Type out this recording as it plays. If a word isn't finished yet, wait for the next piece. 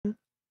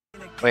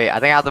Wait, I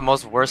think I have the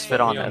most worst fit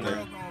on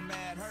ever.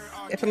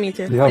 Yeah, for me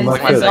too. You have my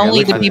It's fit. It's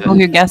only the I people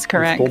who guess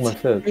correct. Stole my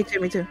fit. Me too,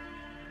 me too.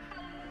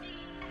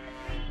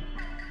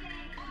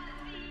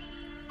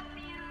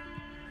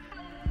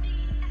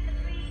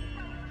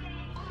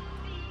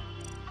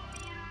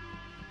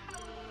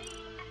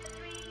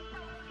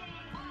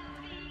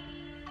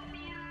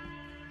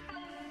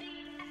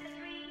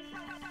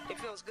 It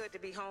feels good to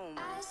be home.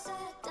 I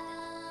sat down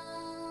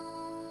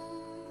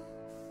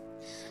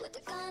with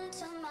a gun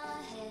to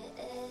my head.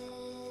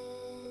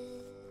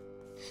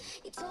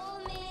 You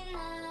told me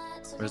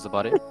not to. Where's the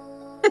body?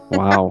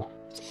 Wow.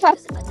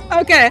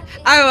 Okay,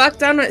 I walked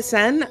down with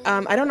Sen.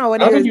 I don't know what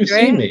How he was did you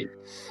doing. see me?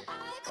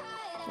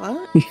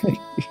 What?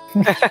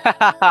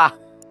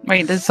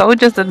 Wait, did Soul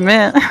just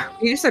admit?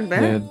 You just said Yeah.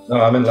 that?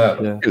 No, I'm in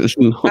lab. Yeah.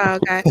 Oh,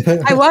 okay.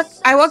 I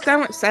walked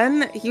down with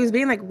Sen. He was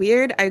being like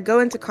weird. I go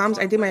into comms.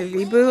 I do my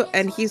reboot,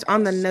 and he's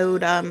on the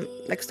node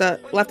next to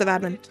left of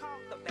admin.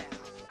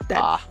 Dead.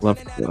 Ah,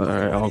 Left.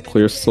 Alright, I'll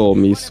clear Soul.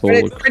 Me, Soul.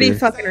 Pretty Clear.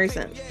 fucking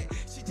recent.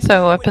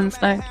 So weapons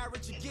now.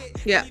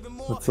 Yeah.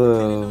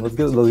 Let's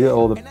get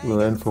all the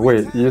info.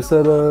 Wait, you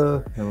said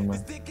never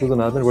mind. Who's an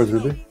admin? Where's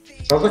Ruby?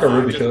 Sounds like a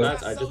Ruby killer.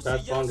 I just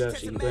passed Pongo.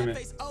 She can claim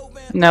it.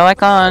 No, I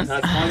can't.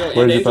 Passed Pongo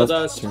Where and did you Angel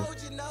pass? Dust.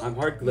 I'm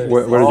hard clear.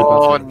 Where did you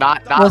oh, pass?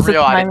 not What's the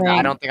real. I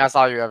timing? don't think I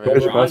saw you ever. Where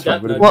did you We're on pass from?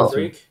 Death Where did you Note, pass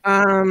from?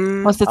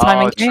 Drake. What's the Oh,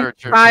 timing? true,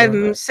 true.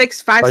 Five,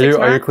 six, Are 6, you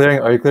 9?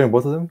 clearing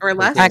both of them? Or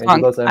less? I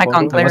can't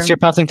clear. Unless you're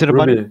passing to the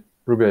body.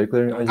 Ruby, are you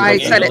clearing? I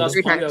Angel said it Dust,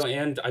 3 Pongo, times.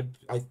 and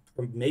I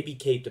maybe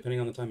Kate, depending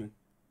on the timing.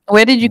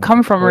 Where did you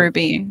come from, Where-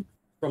 Ruby?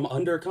 From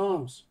under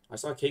comms. I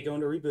saw Kate go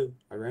into reboot.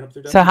 I ran up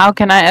through Death So Note. how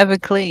can I ever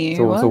clear you?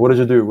 So what did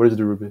you do? What did you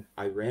do, Ruby?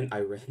 I ran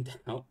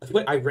down.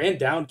 Wait, I ran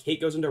down.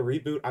 Kate goes into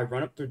reboot. I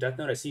run up through Death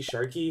Note. I see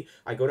Sharky.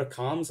 I go to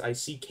comms. I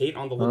see Kate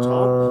on the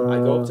top. I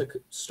go up to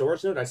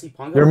storage node. I see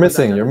Pongo. You're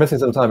missing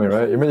some timing,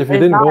 right? If you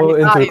didn't go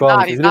into the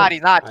comms, He's not.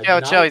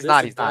 Chill. He's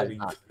not.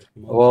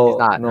 Well, He's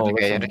not. no.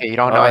 Okay, listen. you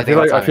don't know I anything.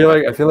 feel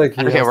like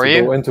he 100K, has where are to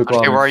you? go into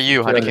 100K, comms. where are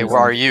you? 100K, where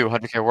are you?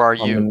 100K, where are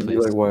I'm you? in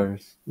Please.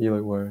 Eli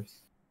Wires.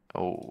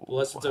 Oh.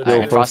 Bless the Yo,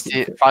 Alright,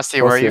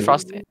 Frosty, where are you,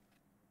 Frosty.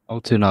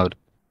 Frosty? O2 node.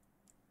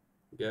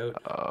 Go.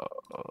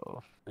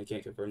 Oh. I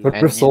can't confirm But that.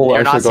 Chris Soul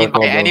You're not actually seen got by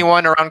caught, though.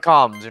 anyone around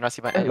comms. You're not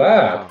seen by anyone.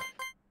 Lab.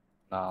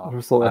 No.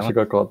 Chris Soul I actually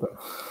went- got caught though.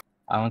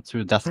 I went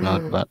through Death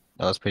Note, but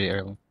that was pretty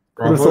early.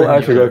 Chris Soul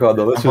actually got caught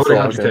though. Let's just I'm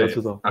talk. voting Okay, let's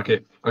just talk. Okay,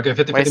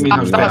 50 Wait, 50 stop,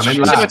 me. stop. I'm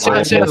in lab.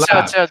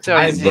 Chill.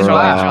 I'm He's in trolling,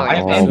 lab. he's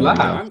I'm trolling. in lab.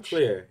 I'm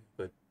clear.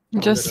 But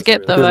Just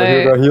skip the He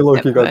vote. low-key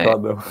Skip got the caught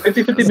vote. though.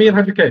 50 50 me and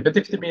 100K. 50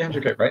 50 me and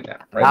 100K right now.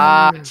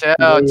 Ah, chill.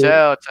 Oh,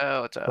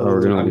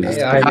 we're gonna lose.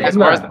 Guys, where's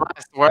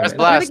Blast? Where's I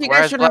Blast? think you guys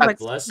Where's should have like.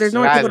 Blast? There's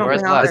no way Guys, people don't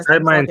where's play out Blast? there. I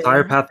said my Okay.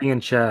 entire pathing in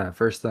chat.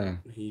 First thing.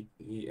 he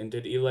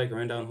did E-Leg,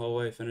 ran down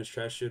hallway, finished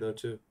trash shooto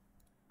too.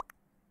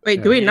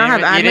 Wait, do we not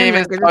have You didn't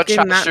admin? even Like, is spell this game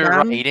trash not shoot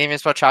right. bad? You didn't even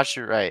spell trash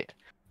shoot right.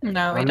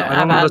 No, we I don't don't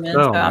have know how to admin,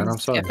 spell, so man, I'm I'm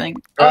sorry. skipping.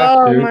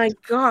 Oh my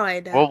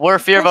god. Well, we're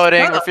fear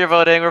voting. We're fear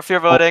voting. We're fear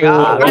voting.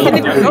 Ah. I didn't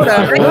even know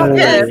that.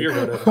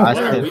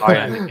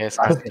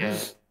 Oh. Yeah.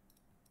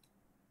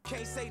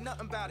 Can't say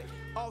nothing about it.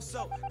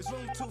 Also, this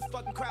room too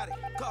fucking crowded.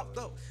 Go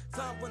through.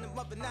 Time when I'm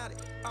up and out it.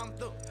 I'm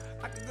through.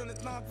 I can do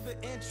this not for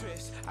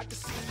interest. I can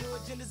see your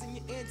agendas and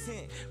your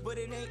intent, but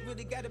it ain't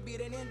really gotta be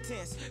that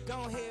intense. Go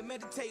ahead,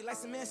 meditate like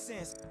some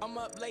incense. I'm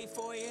up late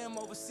 4 a.m.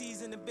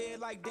 overseas in the bed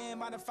like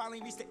damn, I done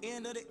finally reached the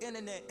end of the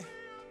internet.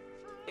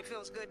 It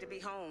feels good to be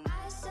home.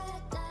 I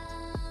sat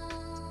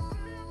down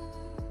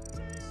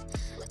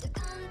with a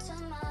gun to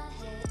my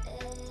head.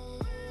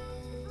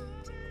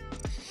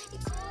 You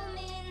told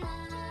me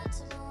not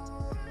to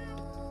move,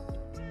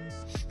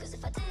 'cause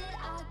if I did,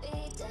 I'd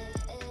be dead.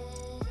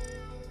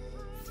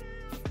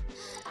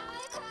 I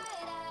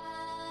cried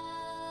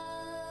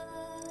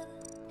out,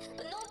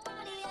 but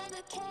nobody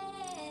ever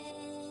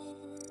can.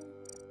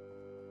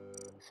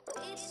 But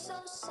it's so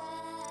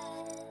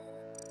sad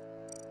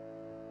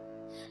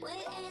when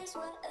it ends,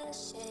 what a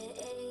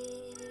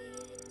shame.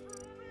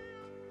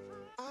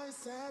 I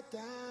sat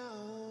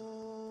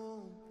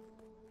down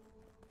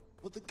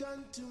with a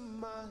gun to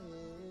my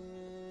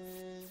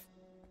head.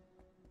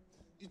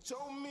 You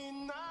told me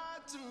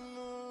not to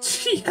move.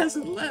 She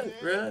hasn't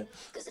left, bruh.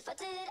 'Cause if I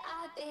did,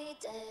 I'd be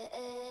dead.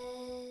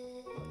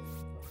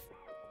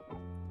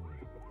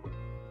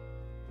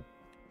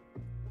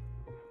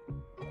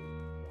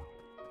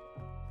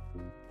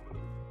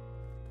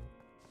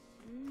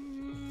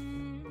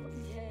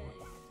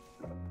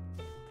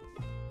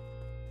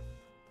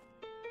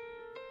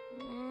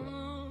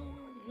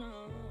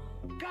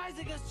 Guys,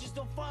 I guess just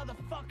don't fall the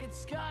fucking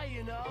sky,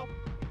 you know?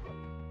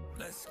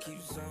 Let's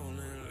keep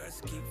zoning,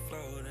 let's keep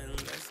floating,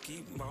 let's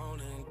keep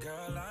moaning.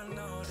 Girl, I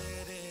know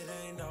that it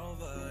ain't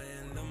over.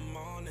 In the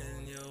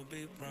morning, you'll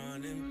be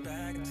running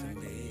back to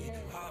me.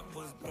 Heart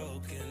was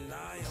broken,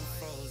 I am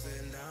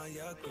frozen, now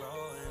you're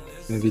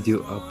glowing. Maybe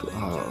do up.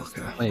 Oh,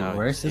 okay. Wait,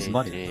 where's his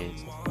body?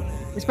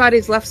 His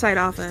body's left side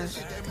office.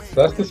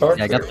 That's the hard.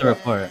 Yeah, I got the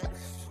report.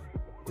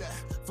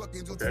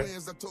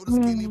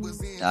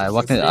 Okay. I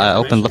walked in. I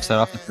opened left side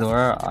office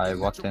door. I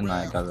walked in.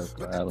 I got it.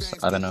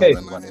 I don't know. Okay.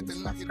 What it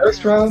was.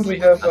 First round we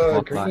have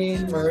Walk by.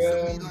 green,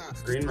 maroon.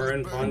 Green,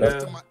 maroon,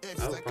 Ponga.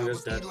 Oh,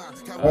 Ponga's dead.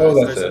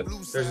 Oh, that's there's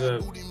it. There's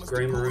a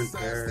gray maroon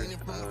pair.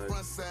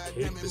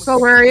 Kate is So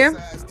where are you?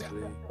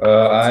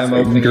 I'm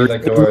opening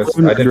e-lect doors.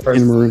 I did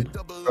first. Maroon.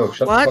 Oh,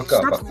 shut What? the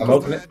fuck up.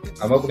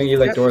 Stop. I'm opening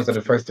e-lect doors at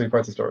the first 3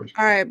 parts of storage.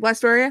 All right,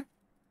 Blessed, where are you?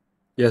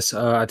 Yes,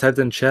 I typed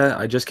in chat.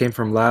 I just came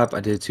from lab.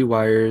 I did 2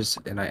 wires,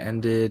 and I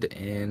ended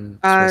in.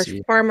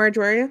 Far merge,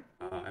 where are you?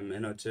 I'm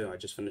in 02. I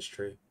just finished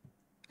tree.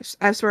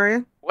 I swear, are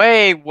you?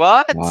 Wait,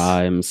 what?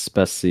 I'm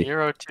Spessy.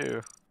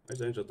 02.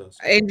 Where's Angel Dust?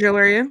 Angel,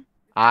 where are you?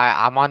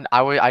 I'm on.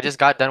 I just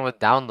got done with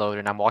download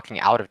and I'm walking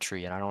out of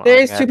tree and I don't.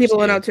 There's I 2 don't people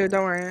see in it. O2,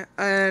 don't worry.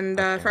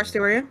 And Frosty,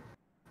 where are you?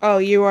 Oh,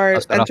 you are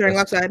Left side entering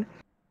office. left side.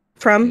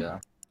 From? Yeah.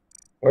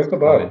 Where's the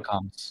body?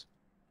 Comms.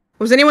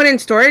 Was anyone in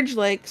storage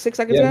like 6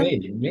 seconds Yeah,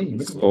 ago? me.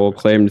 Soul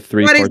claimed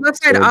 3 Somebody's parts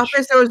left side storage.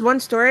 office, there was 1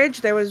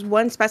 storage, there was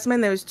 1 specimen,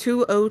 there was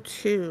 2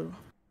 O2.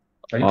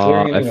 Are you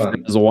clearing If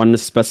anyone? there's one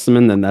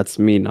specimen, then that's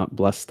me, not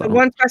blessed. The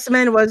 1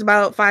 specimen was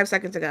about 5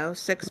 seconds ago,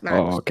 6 max.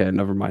 Oh, okay,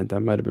 never mind.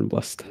 That might have been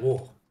blessed.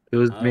 Whoa. It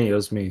was me. It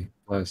was me.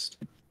 Blessed.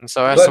 And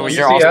so But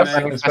you're also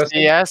GCS, in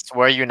SCS.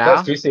 Where are you now?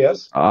 That's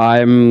GCS.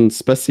 I'm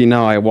Spessy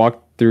now. I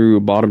walked through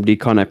bottom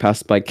decon. I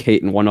passed by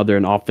Kate and 1 other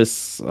in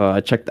office. I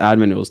checked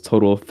admin. It was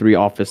total 3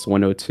 office,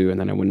 102, and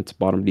then I went into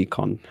bottom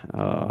decon.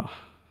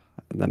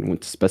 And then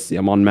went to Spessy.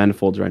 I'm on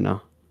manifolds right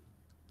now.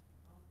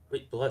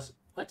 Wait, Bless.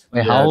 What?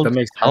 Wait, Yeah, how old? that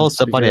makes How old's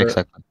the sense body because-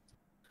 exactly?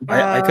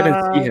 I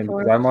couldn't see him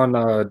because I'm on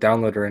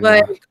download right now.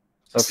 Like, So if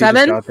he just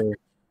 7? got there-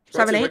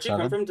 7, 8? Where'd you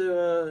come from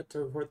to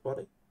report the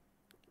body?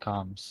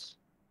 Comms.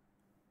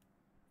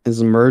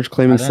 Is Merge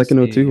claiming I didn't second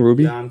see- 02,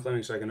 Ruby? Yeah, I'm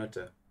claiming second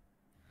 02.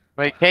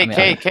 Wait, Kate,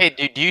 I mean,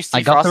 Kate, do you see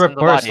I got Frost the in the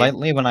report body?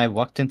 slightly when I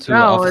walked into No,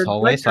 office it's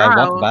hallway, like so I walked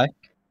how? back.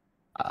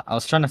 I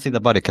was trying to see the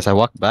body because I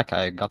walked back.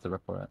 I got the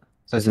report.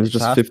 So Isn't it it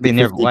just has to be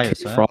near 50-50 wires,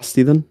 Kate right?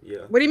 Frosty then? Yeah.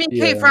 What do you mean,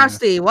 Kate Yeah.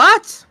 Frosty?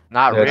 What?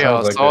 Not Yeah, it real.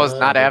 sounds like Soul's that.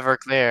 not ever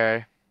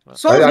clear.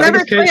 Soul's I never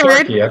think it's Kate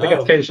cleared. Sharky. I think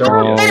it's Oh. Kate Oh,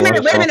 Sharky. wait a minute,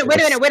 Oh, wait a minute, wait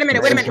a minute, wait a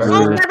minute, wait a minute. Sure.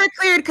 Soul's never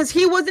cleared because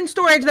he was in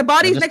storage. The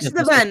body's next to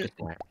the vent.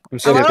 I'm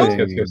Skip,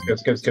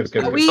 Hello?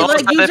 skip. Are we Soul's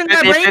like at using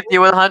that brain? 50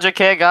 with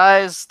 100k,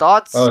 guys.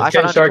 Thoughts? Oh, I it's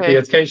Kate shot Sharky. 100K.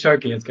 It's Kate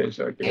Sharky. It's Kate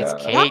Sharky.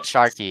 It's Yeah. Kate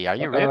Sharky. Are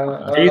you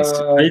real?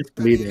 Kate's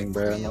bleeding,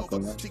 bro. I'm not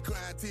gonna lie.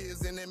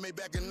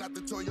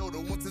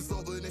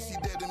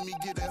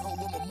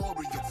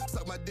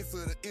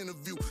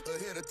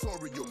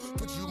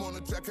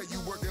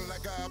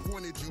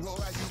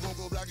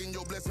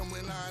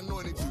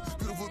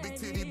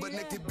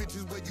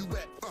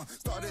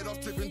 Started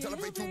off tripping, tell her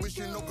fake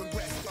tuition, no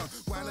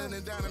congrats. Whining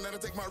and dining, let her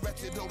take my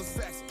ratchet, hold the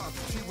sacks.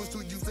 She was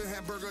too used to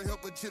hamburger,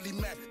 help a chili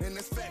mac. And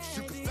that's facts,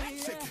 you can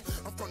fact check it.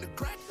 I'm from the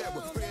crack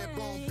era. Red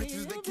bone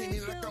bitches, they came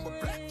in like I'm a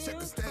black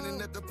checker.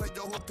 Standing at the plate,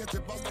 yo, hook catch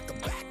a boss like a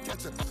back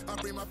catcher. I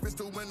bring my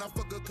pistol when I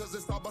fuck her, cause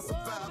it's all about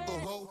survival,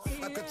 ho.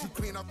 I cut you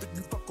clean off if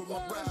you fuck with my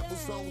rival,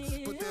 so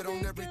put that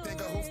on everything,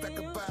 a whole stack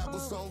of Bible,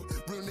 so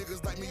real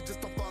niggas like me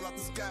just don't fall out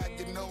the sky,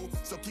 you know.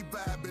 So keep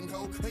vibing,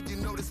 ho. And you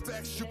know this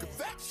facts, you can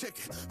fact check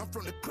it. I'm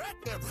from the crack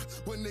era.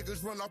 When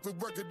niggas run off with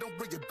work, it don't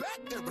bring it back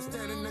ever.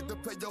 Standing at the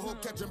plate, your whole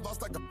catching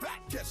boss like a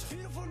back catcher.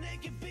 Beautiful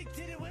naked, big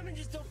titted women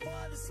just don't fall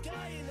out the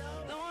sky, you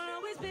know. Don't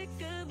always pick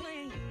up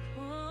when you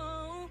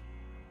fall.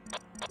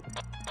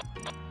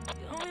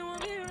 You only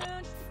want me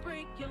around just to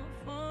break your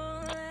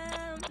fall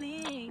and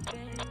me,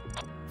 babe.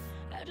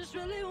 I just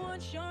really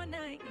want your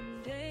night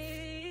and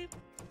day.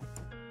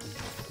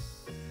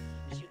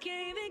 But you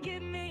can't even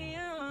give me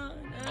all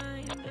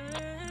night and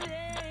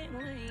day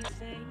when you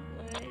say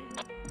what.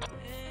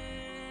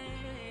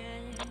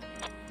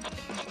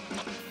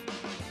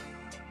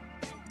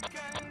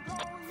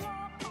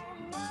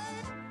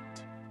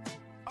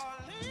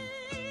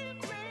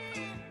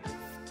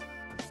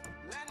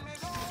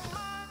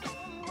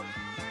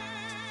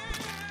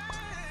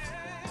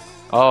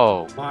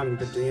 Oh. I'm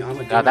a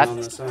demon that's- on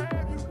this, huh?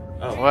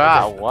 Oh,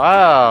 Wow. okay.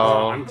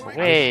 Whoa. Oh,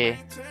 Wait.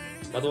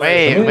 By the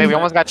way, Wait, we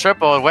almost got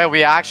tripled. Wait,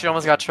 we actually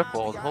almost got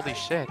tripled. Holy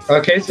shit.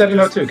 Kate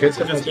 702. Kate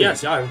 702.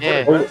 Yes, yeah.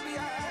 Yeah.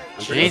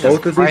 Jesus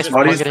Both of these Christ,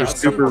 bodies we're getting are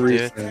super tripled,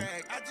 dude. recent.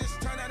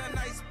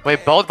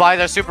 Wait, both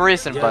bodies are super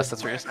recent, Yeah. plus.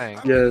 That's what you're saying.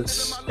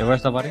 Yes. Yeah,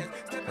 where's the body?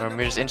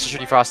 We're just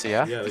insta-shooting Frosty,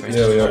 yeah? Yeah, we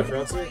Yeah.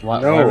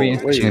 Why No, are we wait,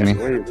 interesting me?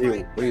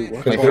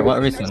 what? Wait, for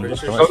what reason? Pretty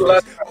For sure what- So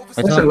last, Wait,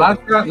 listen, so- last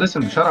round.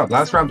 Listen, shut up.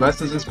 Last round,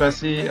 Blessed is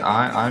Spessy.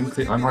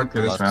 I'm hard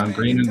clear this round.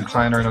 Green and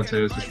Cyan are no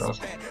two. It's just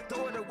Frost.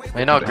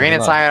 Wait, no, green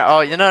and cyan.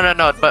 Oh,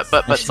 no. But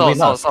Actually, Soul. Wait,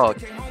 no. Soul.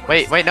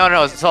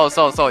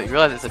 You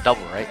realize it's a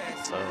double, right?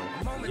 So,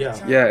 Yeah.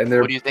 Yeah, and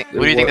they're. what do you think?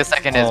 What do you think the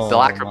second is? Oh,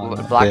 Black my or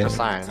God.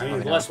 cyan? I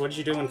mean, Bless, what did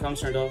you do when comms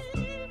turned off?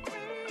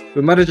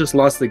 We might have just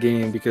lost the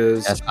game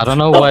because. Yes, I don't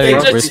know why Okay,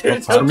 we're just- so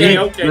it's far. okay, Me-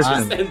 okay.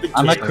 listen, just end the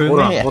I'm a game.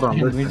 crewmate. Hold on,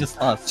 We listen.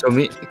 just lost. So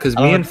because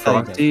I me don't and think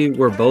it. Frosty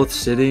were both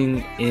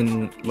sitting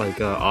in like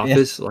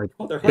office like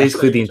Oh, they're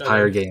basically the each other.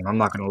 entire game. I'm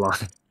not gonna lie.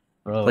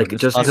 Bro, Like, this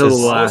just process- till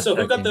the last So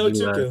who got the second,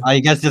 he O2 left. kill?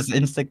 You guys just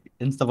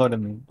insta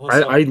voted me.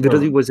 I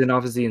literally was in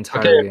office the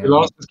entire Okay, if game. we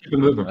lost, just keep it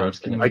moving, bro.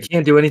 Just keep it I moving.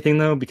 can't do anything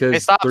though because Hey,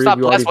 stop, 3 stop. of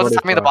you Bless, already what's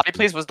voted timing the body, Frosty.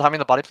 please? What's timing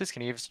the body, please?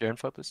 Can you give us your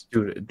info, please?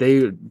 Dude,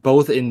 they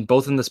both in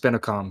the span of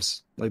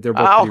comms. Like they're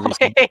both Oh,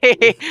 pretty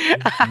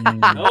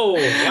recent. Oh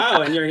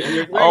wow, and you're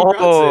wearing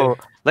oh,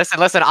 Frosty.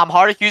 listen. I'm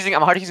hard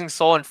accusing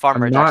Soul and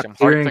Farmer. I'm not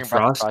clearing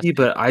Frosty,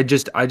 but I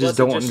just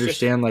don't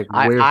understand like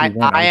where I he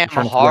went. am was trying to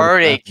figure out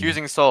hard the pattern.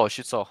 accusing Soul.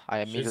 Shoot Soul. I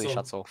immediately Soul.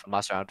 shot Soul from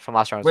last round. From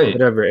last round. Wait,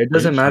 Whatever. It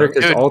doesn't matter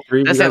because Dude, all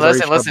 3 of you listen, guys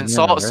already listen.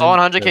 shot me Soul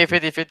out, and right?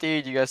 100k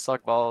 50-50. You guys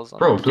suck balls.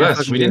 Bro, bless.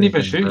 fucking We didn't do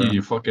even anything, shoot bro. you,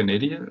 you fucking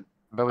idiot.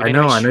 But we I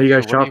didn't know. even I know shoot you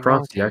guys What are shot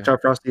Frosty. I doing?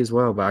 shot Frosty as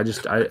well,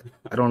 but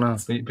I don't know.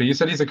 But you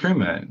said he's a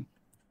crewman.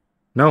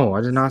 No,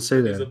 I did not say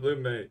He's a that. blue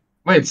mate.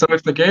 Wait, so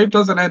if the game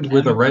doesn't end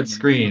with a red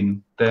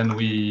screen, then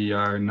we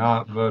are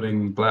not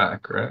voting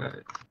black,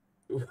 right?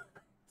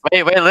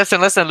 Wait,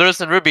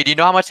 listen, Ruby. Do you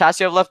know how much tasks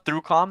you have left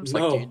through comms?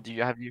 Like, No. do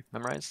you have you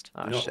memorized?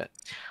 Oh No. shit.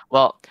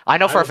 Well, I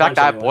know I for a have a fact bunch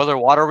I have anyway. boiler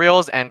water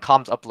reels and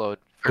comms upload.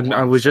 for I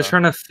one, was just so-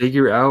 trying to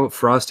figure out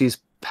Frosty's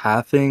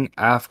pathing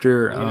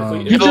after.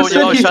 You just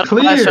said he's shut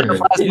clear. up, shut up,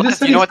 You just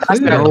said you know he's what that's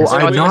clear. gonna- No, you know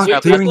I'm what that's not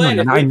gonna- clearing plan, him.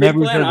 if I we never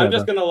plan, said I'm that.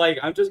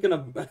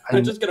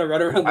 just gonna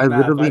run around the I map.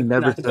 literally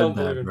never I said don't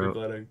that, believe in bro.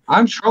 pre-planning.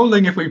 I'm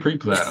trolling if we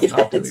pre-plan. I'm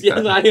not doing Yes,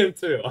 that. I am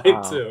too. I am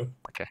Oh. too.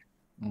 Okay.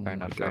 Oh Fair my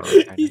enough. Fair God.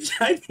 enough. Fair He enough.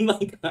 tried to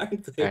like I'm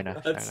Fair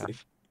enough. Fair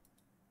enough.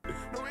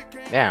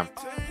 Damn.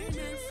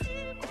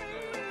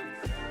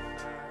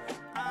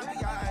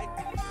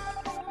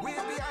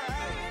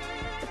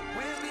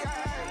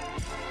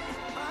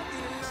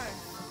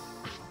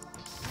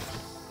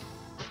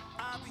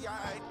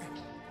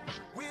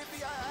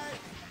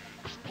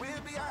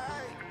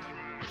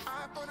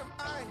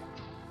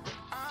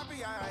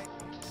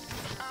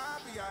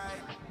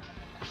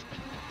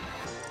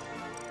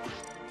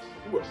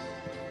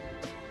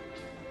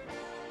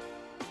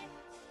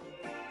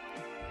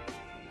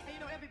 You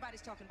know,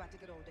 everybody's talking about the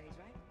good old days,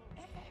 right?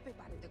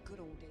 Everybody, the good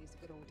old days,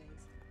 the good old days.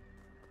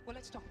 Well,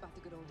 let's talk about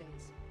the good old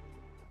days.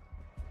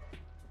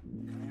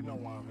 You know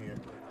why I'm here.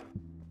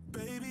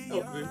 Baby,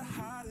 Help me.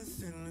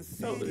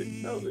 Help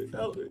me. Help me.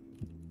 Help me.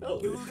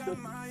 Help me. you got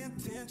my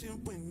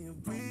attention when you're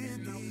with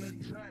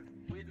me.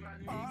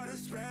 All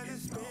this red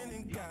is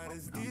spinning, got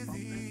us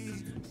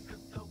dizzy.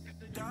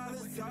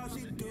 Dollars all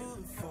she do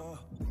it for.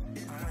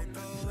 I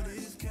throw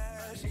this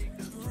cash, you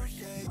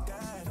shake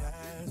that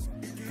ass.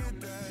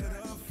 Get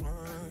that up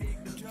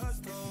front,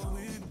 just go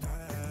with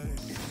that.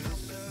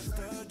 It's just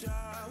a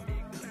job,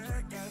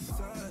 and that's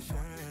a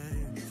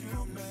shame.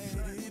 You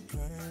made it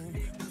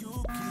plain, you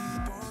keep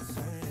on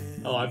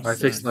saying. Oh, I'm I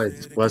fixed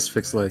lights. Bless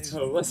fixed lights.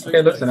 Oh, let's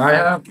Okay, listen, I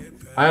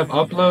have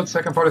upload,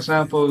 second party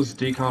samples,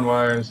 decon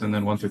wires, and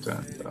then 1 through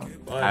 10. So.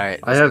 All right.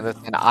 I have-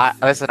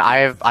 Listen.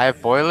 I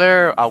have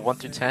boiler 1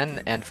 through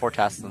 10 and 4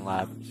 tasks in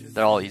lab.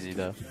 They're all easy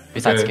though.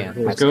 Besides Okay,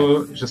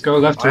 scan. just go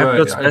left I have to right.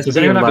 to Does specify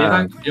anyone have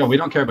lab. VLAN? Yo, we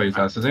don't care about your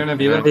tasks. Does anyone have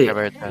I don't VLAN? care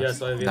about your Yes,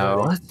 tasks. I have No.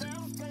 What?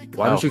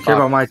 Why Oh, don't you care fuck.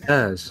 about my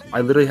tasks? I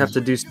literally have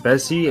to do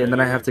Speci and then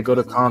I have to go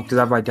to comp because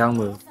I have my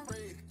download.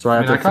 So I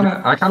I have mean,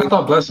 to. I kind of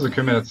thought Bless was a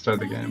crewmate at the start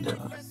of the game, but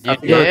You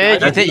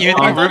did? You think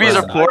I thought Ruby's he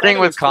was- reporting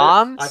with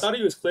comms? I thought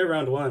he was clear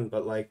round 1,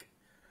 but like.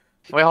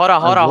 Wait, hold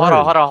on.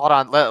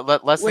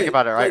 Let's Wait, think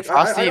about it, right?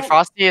 like, I don't-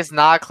 Frosty is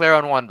not clear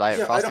on 1, right?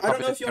 Yeah, Frosty I don't know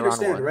probably if you clear on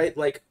understand, 1. right?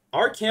 Like,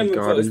 our cam Oh,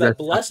 info God, is you that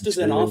guys Blessed is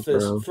in serious,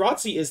 office. bro.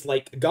 Frotzy is,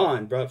 like,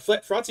 gone, bro.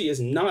 Frotzy is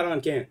not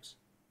on cams.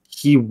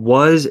 He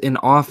was in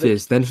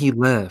office, then he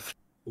left.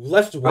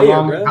 Left where,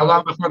 bro? how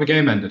long before the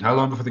game ended? How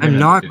long before the game I'm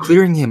ended? not did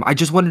clearing him. I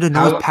just wanted to know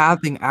How his lo-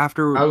 pathing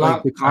after How like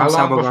long, the how comp long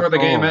salvo before got the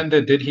game called.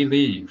 ended did he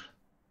leave?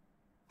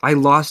 I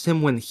lost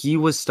him when he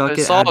was stuck at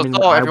Saul, admin.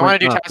 Saul, I if you want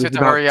went to do up. tasks, you It have was to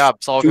about hurry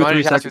up. Saul, if 2 you or want to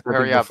 3 do tasks, you have seconds, to I think,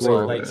 hurry up.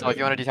 before. Saul, if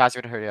you want to do tasks, you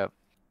have to hurry up.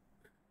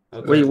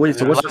 Wait,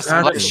 so what's Let's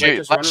happening? shoot.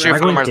 Let's Am shoot I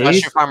going farmers. Let's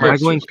cage? shoot Am I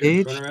farmers. going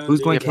cage? Who's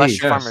going Yeah, let's cage?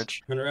 shoot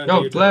farmers.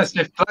 No, Blessed,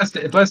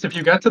 if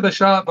you get to the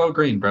shot, vote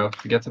green, bro.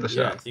 If you get to the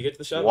Yeah, shot. if you get to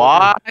the shot.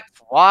 What?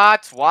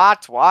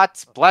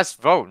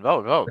 Blessed, vote.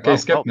 Okay,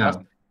 skip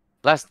now.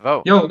 Blessed,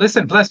 vote. Yo,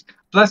 listen, Blessed,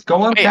 go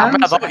on Wait, I'm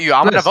gonna cams. vote you.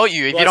 I'm gonna Blessed. vote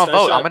you if you Blessed, don't I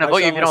vote. shot- I'm gonna I vote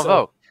you shot if you don't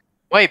myself. vote.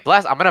 Wait,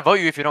 Bless, I'm gonna vote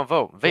you if you don't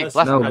vote. Wait, Bless,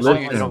 Bless, No, I'm gonna vote you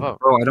if you listen, don't vote.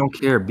 bro. I don't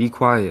care. Be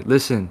quiet.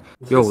 Listen,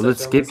 yo, Bless, I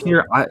let's shot skip myself.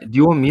 here. Do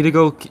you want me to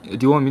go? Do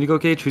you want me to go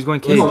cage? Who's going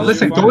cage? No, Bless,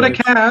 listen, do go to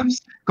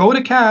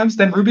farm cams,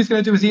 then Ruby's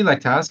gonna do his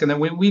elect task, and then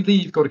when we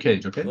leave, go to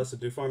cage, okay? Let's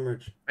do farm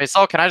merge. Wait,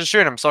 Saul, can I just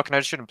shoot him? Saul, can I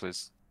just shoot him,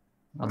 please?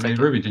 I mean,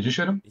 Ruby, did you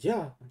shoot him?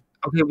 Yeah.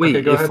 Okay, wait.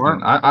 Okay, go if ahead. farm-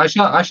 Then. I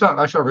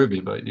shot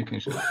Ruby, but you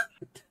can shoot.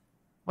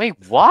 Wait,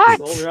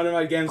 what? Soul running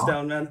my games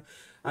down, man.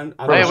 I'm Wait,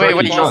 Sharky,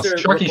 wait, imposter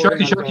reporting on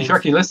comms.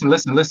 Sharky, listen.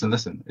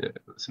 Yeah,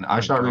 listen,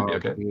 I shot Ruby,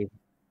 okay?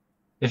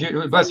 If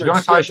you, Bless, if you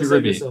want to tie, shoot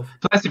Ruby.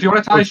 Bless, if you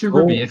want to tie, shoot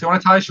Ruby. If you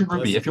want to tie, shoot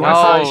Ruby. If you want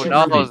to tie,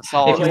 shoot Ruby.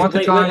 Saul. If you want to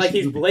Wait, tie, like shoot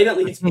he's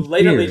Ruby.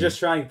 blatantly just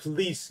trying.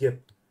 Please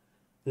skip.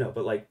 No,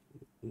 but like,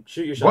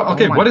 shoot your shot. What?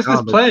 Okay, Oh my what is this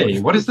God, play?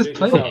 What is this Shoot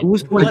your play? shot.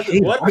 Who's going What-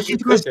 cage? what Why is you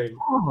he guys cooking?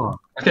 talk?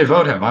 Okay,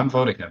 vote him. I'm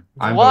voting him.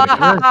 I'm What?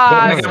 voting him.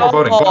 Voting again, we're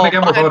voting. Voting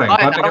again, we're voting.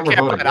 Fine, Voting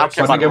again, we're voting. I don't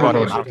care Voting again, we're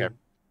about voting. I don't care.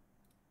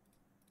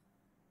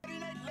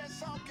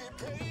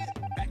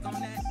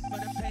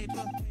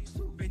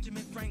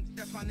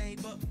 that's my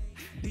neighbor.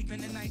 Deep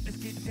in the night, let's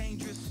get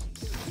dangerous.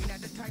 We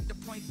not the type to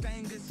point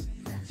fingers.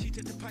 She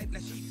took the pipe, now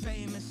she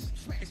famous.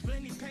 It's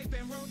plenty paper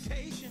in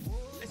rotation.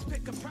 Let's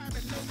pick a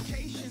private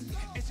location.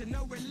 It's a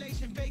no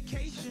relation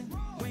vacation.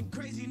 Went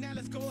crazy, now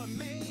let's go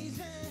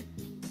amazing.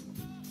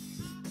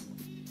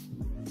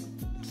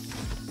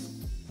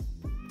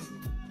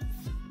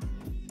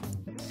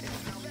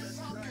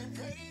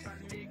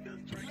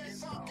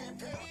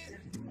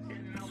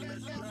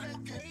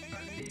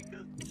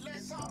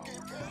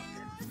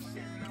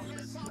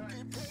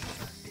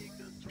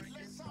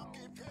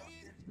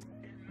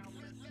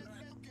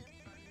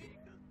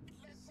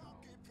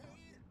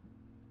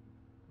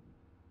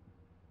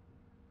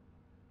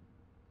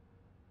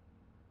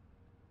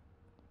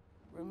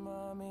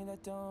 Remind me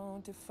that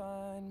don't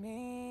define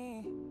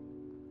me.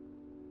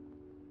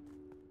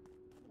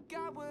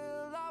 God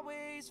will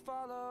always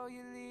follow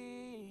your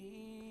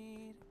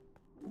lead.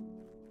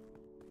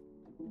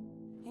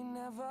 You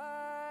never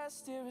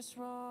steer us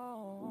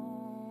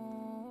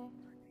wrong.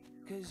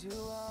 'Cause you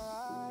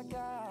are our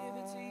God. Give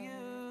it to you.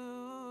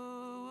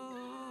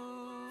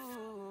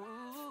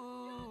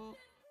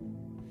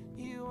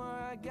 You are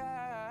our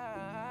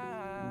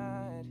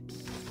God.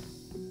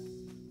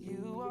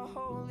 You are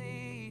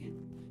holy.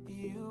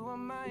 You are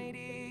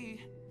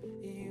mighty.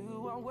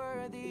 You are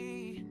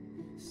worthy.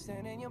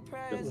 Stand in your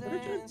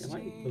presence. Am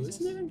I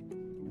listening?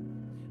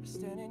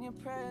 Stand in your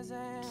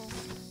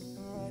presence.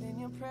 Right in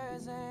your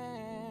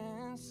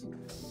presence.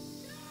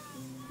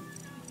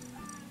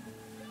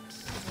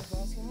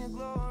 Bask in your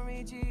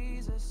glory,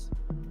 Jesus.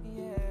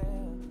 Yeah.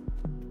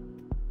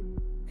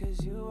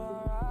 'Cause you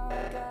are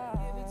our God.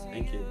 Give it to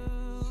Thank you.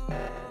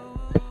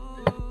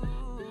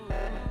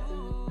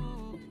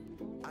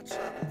 I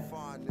traveled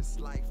far in this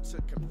life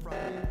to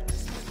confront it.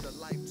 Spent a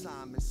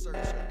lifetime in search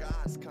of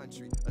God's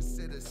country. A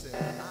citizen.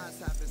 Eyes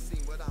haven't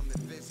seen what I'm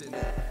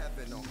envisioning.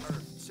 Heaven on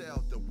earth.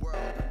 Tell the world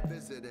I'm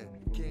visiting.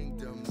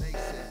 Kingdom,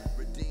 nation.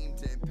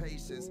 Redeemed in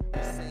patience.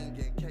 We sing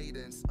in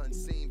cadence.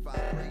 Unseen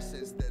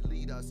vibrations that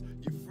lead us.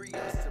 You free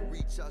us to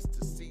reach us,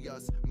 to see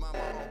us. Mama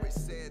always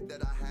said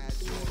that I had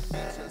your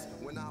features.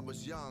 When I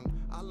was young,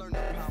 I learned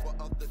the power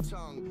of the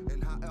tongue.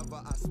 And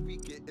however I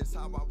speak it is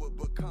how I would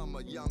become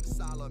a young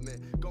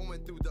Solomon.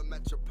 Going through the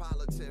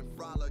metropolitan,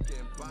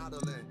 frolicking,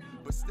 bottling.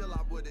 But still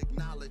I would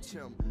acknowledge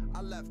him.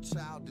 I left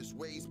childish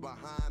ways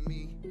behind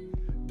me.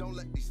 Don't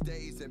let these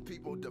days and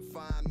people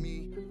define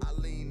me. I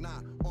lean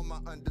not on my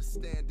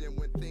understanding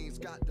when things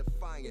got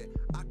defiant.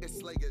 I can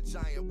slay a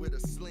giant with a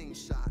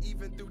slingshot.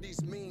 Even through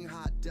these mean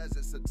hot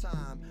deserts of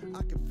time,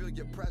 I can feel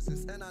your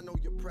presence and I know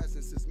your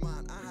presence is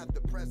mine. I have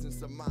the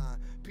presence of mind.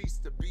 Peace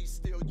to be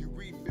still, you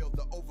refill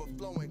the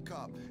overflowing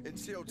cup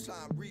until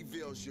time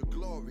reveals your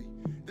glory.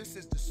 This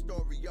is the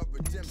story of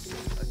redemption,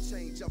 a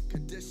change of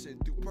condition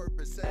through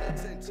purpose and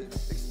intention.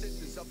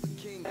 Extensions of the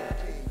King of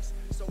Kings.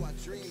 So I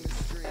dream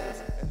his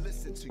dreams and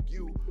listen to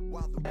you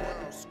while the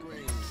world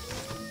screams.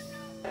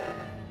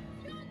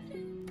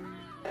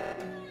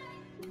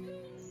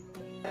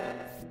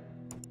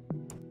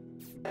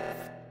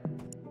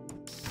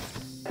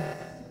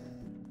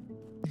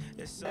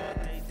 It's all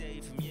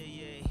day from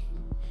yeah.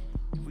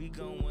 We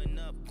going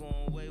up,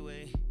 going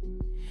way.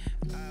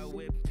 I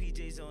wear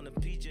PJs on the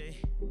PJ.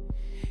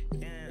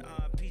 And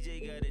our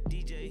PJ got a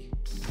DJ.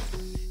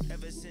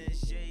 Ever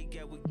since Jay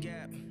got with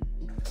Gap.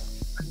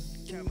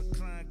 Calvin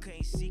Klein,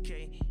 can't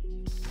CK.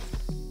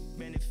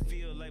 Man, it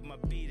feel like my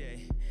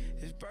B-day.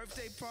 His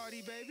birthday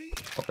party, baby.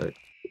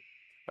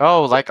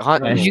 Oh, like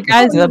You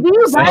guys are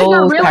You guys so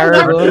are really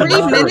terrible.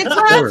 3 minutes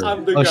left?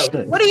 Oh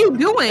shit. What are you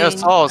doing? Yeah,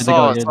 so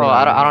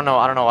I don't know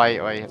why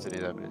you have to do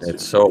that. But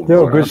It's so.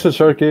 Yo, good shot,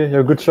 Sharky.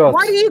 Yo, good shot.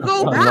 Why do you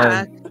go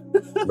back?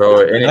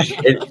 Bro, and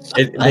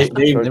they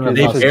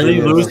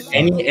barely lose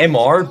any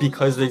MR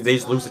because they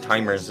just lose the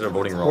timer instead of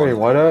voting wrong. Wait,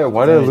 why did I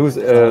lose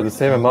the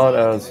same amount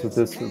as with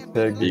this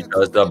pig?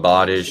 Because the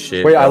bot is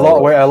shit. Wait, I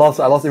lost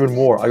even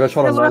more. I got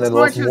shot on 9 and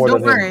lost more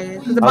than him.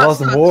 I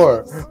lost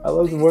more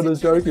than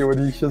Sharky when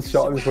he just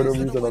shot me for no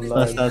reason on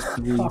 9.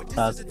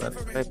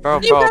 Hey, bro,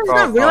 You guys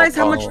not realize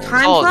how much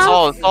time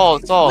left?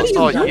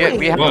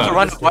 We have to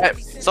run a button.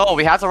 So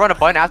we have to run a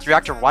button after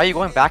reactor. Why are you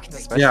going back into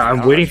special? Yeah,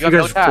 I'm waiting for you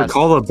guys to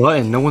call a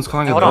button. No one's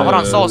calling a button. Hold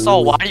on. So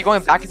why are you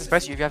going back into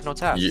special if you have no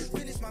tabs?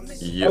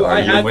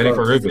 I'm waiting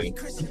for Ruby.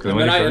 What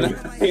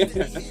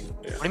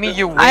do you mean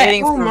you're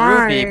waiting for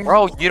Ruby,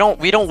 bro?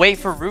 We don't wait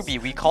for Ruby.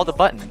 We call the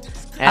button.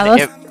 I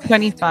lost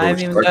 25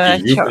 even though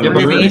I shot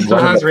Ruby Ruby. still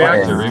has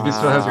reactor. Ruby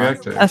still has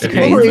reactor. That's If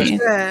crazy.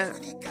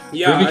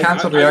 Yeah, Ruby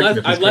canceled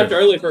reactor. I left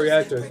early for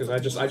reactor because I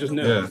just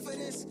knew. Yeah.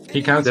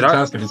 He canceled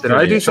task if he's Did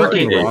I do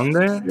something wrong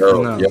there?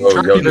 Yo,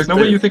 there's no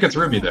way you think it's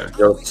Ruby there.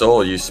 Yo,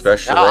 Soul, you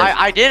special. No,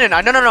 I didn't. No,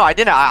 I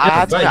didn't. I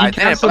had to. But he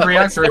canceled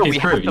reactor if we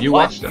he's have proved. to You button.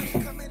 watched him.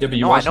 Yeah, but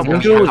you No, watched I him.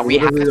 know. We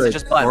have to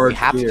just button. We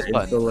have to just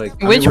button.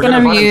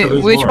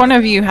 Which one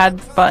of you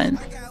had button?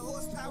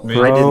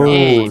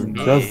 Bro,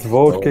 just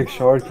vote kick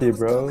Sharky,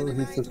 bro.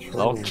 He's a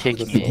troll. Don't kick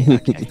me.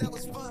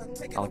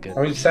 All good.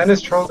 I mean, Sen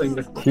is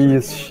trolling. He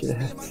is shit.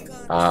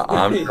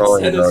 I'm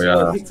trolling, bro.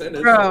 Yeah.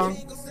 Bro.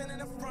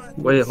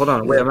 Wait, hold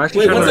on. Wait, I'm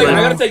actually Wait, one trying second.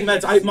 I to. gotta take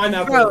meds. My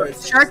mouth Bro,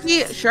 hurts.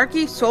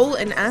 Sharky, Soul,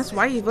 and S,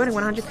 why are you voting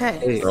 100K?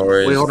 Hey, No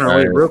worries. wait, hold on.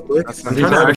 Wait, real quick. I'm trying to